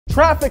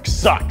Traffic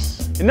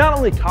sucks. It not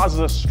only causes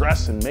us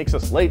stress and makes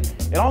us late,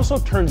 it also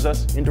turns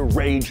us into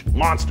rage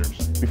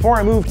monsters. Before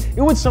I moved,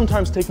 it would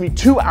sometimes take me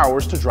 2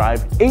 hours to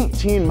drive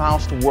 18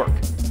 miles to work.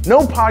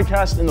 No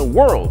podcast in the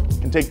world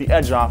can take the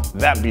edge off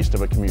that beast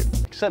of a commute,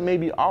 except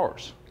maybe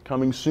ours.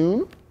 Coming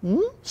soon?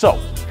 So,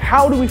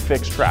 how do we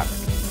fix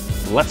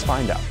traffic? Let's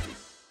find out.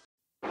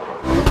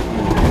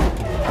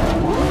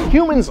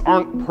 Humans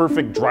aren't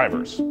perfect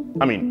drivers.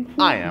 I mean,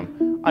 I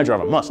am. I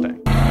drive a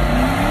Mustang.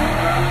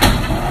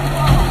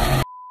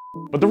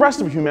 But the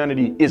rest of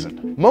humanity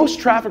isn't.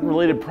 Most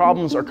traffic-related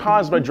problems are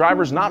caused by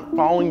drivers not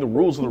following the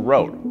rules of the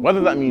road,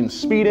 whether that means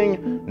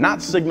speeding, not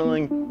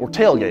signaling, or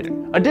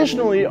tailgating.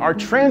 Additionally, our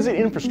transit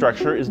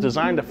infrastructure is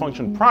designed to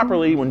function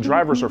properly when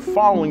drivers are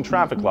following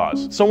traffic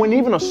laws. So when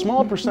even a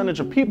small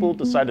percentage of people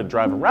decide to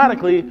drive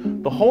erratically,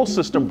 the whole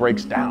system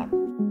breaks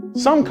down.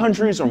 Some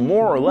countries are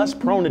more or less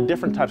prone to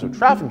different types of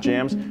traffic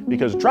jams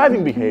because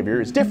driving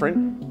behavior is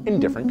different in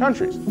different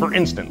countries. For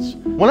instance,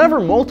 whenever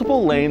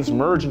multiple lanes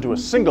merge into a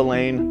single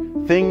lane,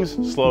 things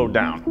slow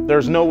down.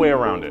 There's no way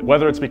around it,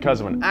 whether it's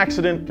because of an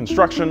accident,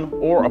 construction,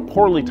 or a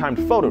poorly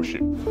timed photo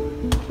shoot.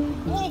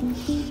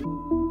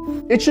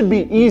 It should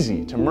be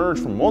easy to merge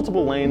from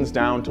multiple lanes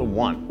down to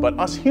one, but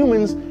us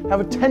humans have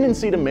a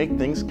tendency to make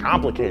things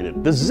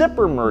complicated. The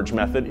zipper merge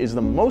method is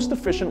the most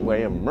efficient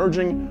way of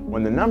merging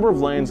when the number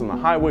of lanes on the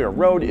highway or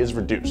road is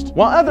reduced.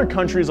 While other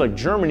countries like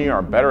Germany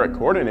are better at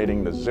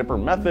coordinating the zipper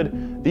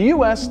method, the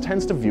US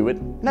tends to view it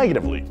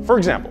negatively. For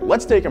example,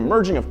 let's take a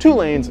merging of 2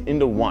 lanes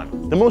into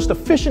one. The most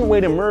efficient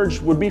way to merge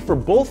would be for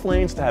both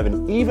lanes to have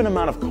an even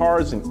amount of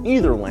cars in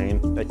either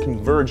lane that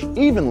converge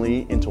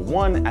evenly into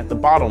one at the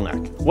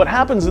bottleneck. What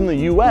happens in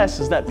the US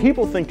is that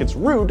people think it's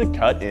rude to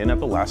cut in at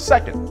the last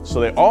second, so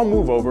they all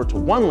move over to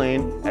one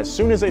lane as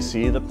soon as they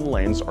see that the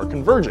lanes are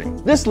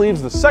converging. This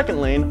leaves the second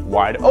lane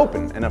wide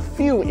open, and a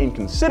few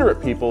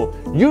inconsiderate people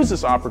use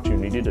this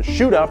opportunity to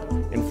shoot up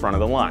in front of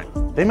the line.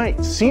 They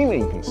might seem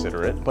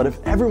inconsiderate, but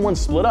if everyone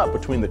split up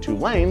between the 2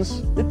 lanes,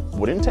 it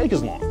wouldn't take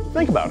as long.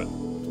 Think about it.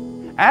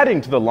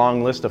 Adding to the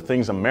long list of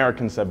things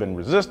Americans have been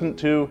resistant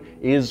to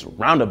is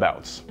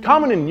roundabouts.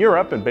 Common in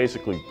Europe and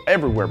basically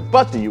everywhere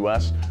but the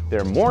US,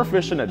 they're more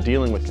efficient at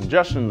dealing with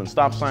congestion than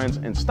stop signs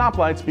and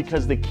stoplights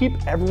because they keep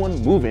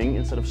everyone moving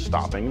instead of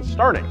stopping and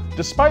starting.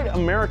 Despite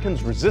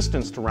Americans'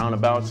 resistance to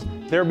roundabouts,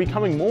 they're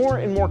becoming more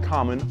and more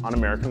common on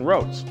American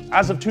roads.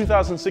 As of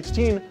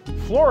 2016,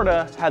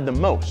 Florida had the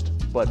most,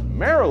 but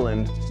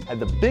Maryland had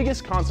the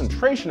biggest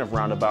concentration of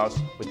roundabouts,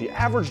 with the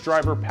average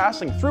driver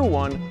passing through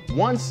one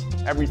once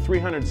every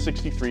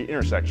 363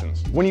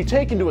 intersections. When you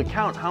take into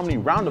account how many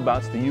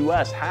roundabouts the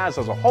US has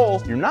as a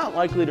whole, you're not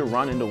likely to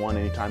run into one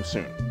anytime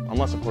soon.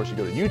 Unless, of course, you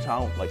go to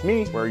Utah, like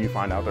me, where you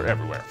find out they're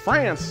everywhere.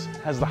 France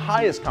has the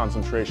highest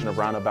concentration of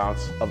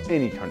roundabouts of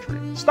any country.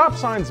 Stop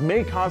signs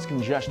may cause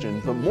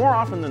congestion, but more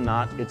often than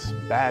not, it's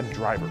bad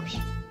drivers.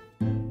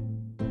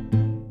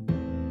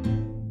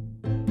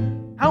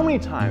 How many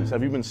times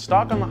have you been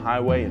stuck on the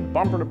highway in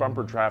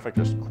bumper-to-bumper traffic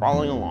just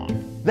crawling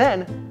along?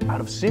 Then, out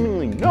of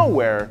seemingly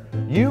nowhere,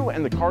 you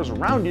and the cars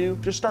around you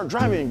just start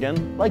driving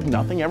again like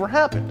nothing ever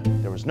happened.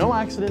 There was no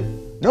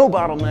accident, no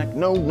bottleneck,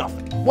 no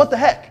nothing. What the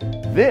heck?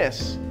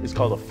 This is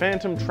called a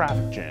phantom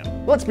traffic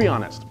jam. Let's be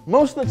honest,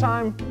 most of the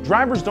time,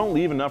 drivers don't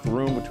leave enough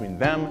room between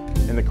them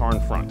and the car in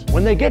front.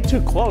 When they get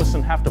too close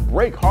and have to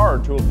brake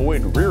hard to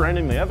avoid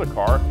rear-ending the other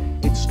car,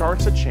 it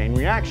starts a chain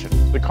reaction.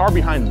 The car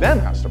behind them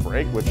has to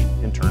brake, which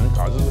in turn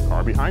causes the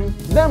car behind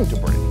them to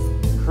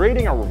brake,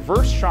 creating a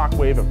reverse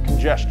shockwave of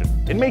congestion.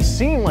 It may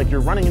seem like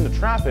you're running into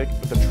traffic,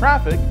 but the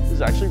traffic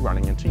is actually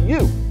running into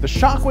you. The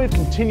shockwave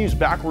continues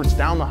backwards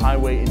down the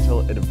highway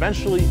until it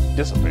eventually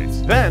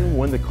dissipates. Then,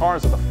 when the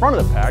cars at the front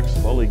of the pack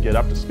slowly get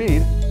up to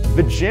speed,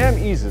 the jam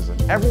eases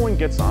and everyone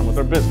gets on with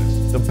their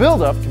business. The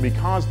buildup can be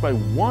caused by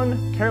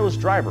one careless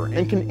driver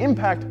and can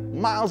impact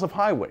miles of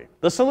highway.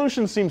 The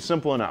solution seems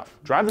simple enough.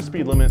 Drive the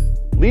speed limit,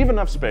 leave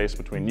enough space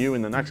between you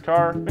and the next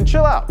car, and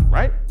chill out,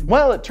 right?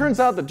 Well, it turns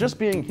out that just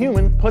being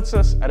human puts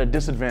us at a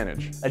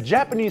disadvantage. A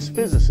Japanese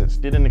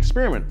physicist did an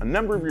experiment a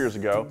number of years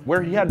ago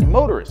where he had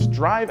motorists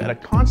drive at a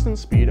constant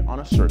speed on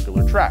a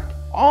circular track.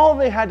 All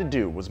they had to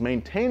do was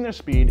maintain their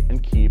speed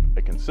and keep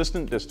a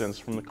consistent distance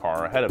from the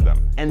car ahead of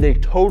them. And they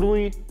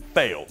totally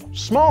failed.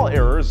 Small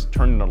errors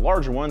turned into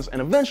larger ones, and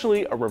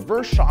eventually a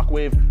reverse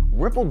shockwave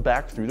rippled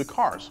back through the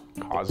cars,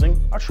 causing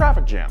a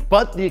traffic jam.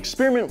 But the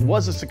experiment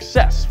was a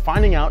success,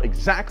 finding out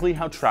exactly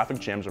how traffic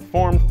jams are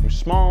formed through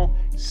small,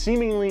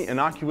 seemingly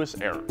innocuous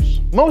errors.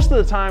 Most of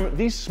the time,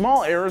 these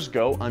small errors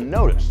go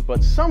unnoticed,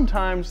 but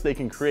sometimes they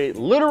can create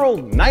literal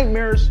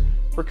nightmares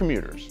for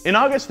commuters. In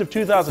August of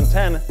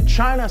 2010,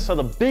 China saw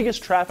the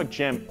biggest traffic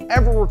jam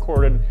ever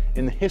recorded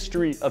in the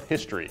history of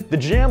history. The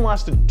jam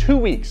lasted 2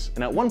 weeks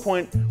and at one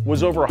point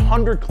was over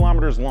 100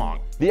 kilometers long.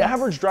 The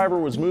average driver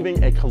was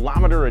moving a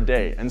kilometer a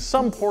day, and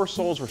some poor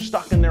souls were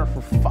stuck in there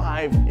for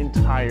 5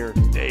 entire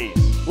days.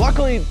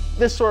 Luckily,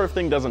 this sort of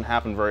thing doesn't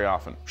happen very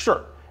often.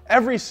 Sure,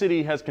 every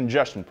city has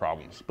congestion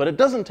problems, but it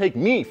doesn't take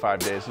me 5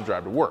 days to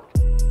drive to work.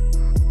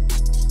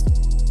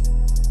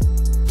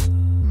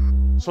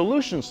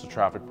 Solutions to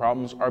traffic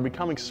problems are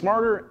becoming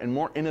smarter and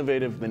more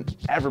innovative than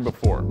ever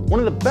before. One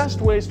of the best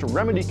ways to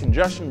remedy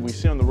congestion we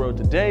see on the road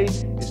today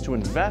is to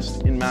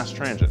invest in mass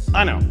transit.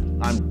 I know,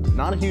 I'm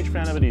not a huge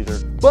fan of it either,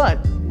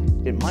 but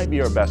it might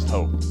be our best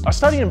hope. A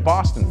study in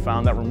Boston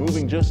found that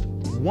removing just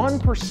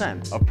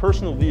 1% of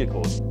personal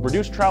vehicles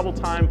reduced travel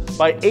time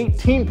by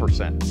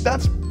 18%.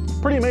 That's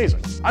pretty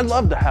amazing. I'd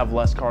love to have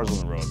less cars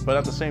on the road, but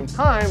at the same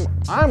time,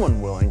 I'm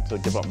unwilling to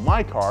give up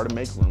my car to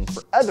make room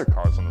for other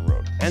cars on the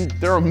road. And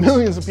there are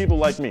millions of people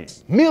like me.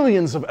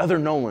 Millions of other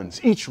Nolans,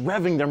 each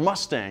revving their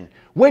Mustang,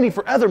 waiting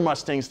for other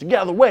Mustangs to get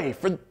out of the way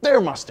for their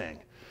Mustang.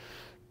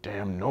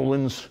 Damn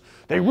Nolans.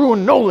 They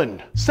ruined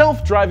Nolan!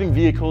 Self-driving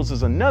vehicles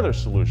is another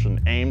solution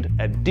aimed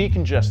at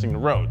decongesting the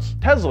roads.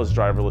 Tesla's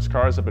driverless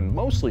cars have been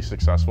mostly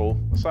successful,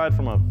 aside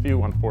from a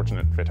few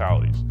unfortunate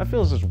fatalities. That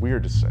feels just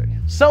weird to say.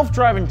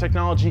 Self-driving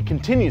technology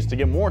continues to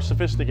get more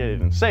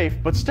sophisticated and safe,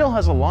 but still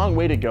has a long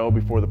way to go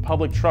before the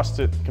public trusts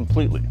it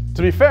completely.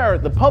 To be fair,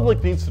 the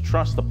public needs to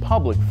trust the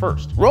public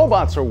first.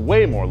 Robots are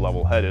way more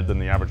level-headed than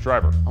the average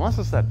driver, unless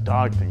it's that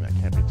dog thing that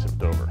can't be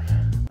tipped over.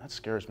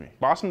 Scares me.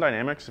 Boston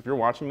Dynamics, if you're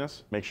watching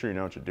this, make sure you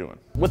know what you're doing.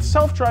 With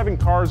self-driving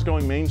cars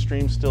going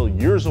mainstream still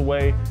years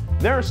away,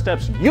 there are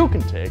steps you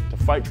can take to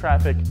fight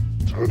traffic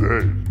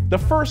today. The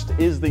first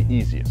is the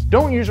easiest.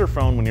 Don't use your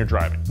phone when you're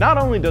driving. Not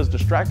only does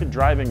distracted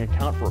driving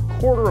account for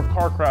 1/4 of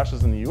car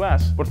crashes in the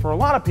US, but for a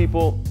lot of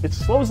people, it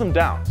slows them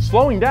down.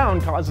 Slowing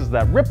down causes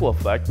that ripple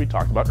effect we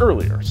talked about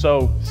earlier,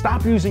 so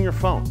stop using your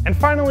phone. And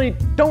finally,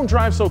 don't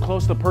drive so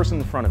close to the person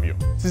in front of you.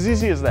 It's as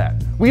easy as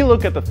that. We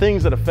look at the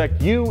things that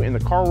affect you in the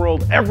car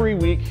world every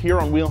week here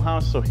on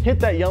WheelHouse, so hit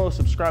that yellow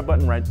subscribe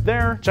button right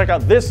there. Check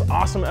out this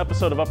awesome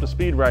episode of Up to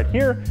Speed right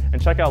here,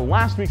 and check out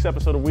last week's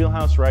episode of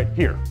WheelHouse right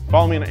here.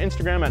 Follow me on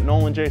Instagram at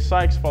Nolan J.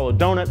 Sykes. Follow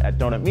Donut at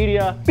Donut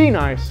Media. Be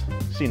nice.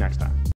 See you next time.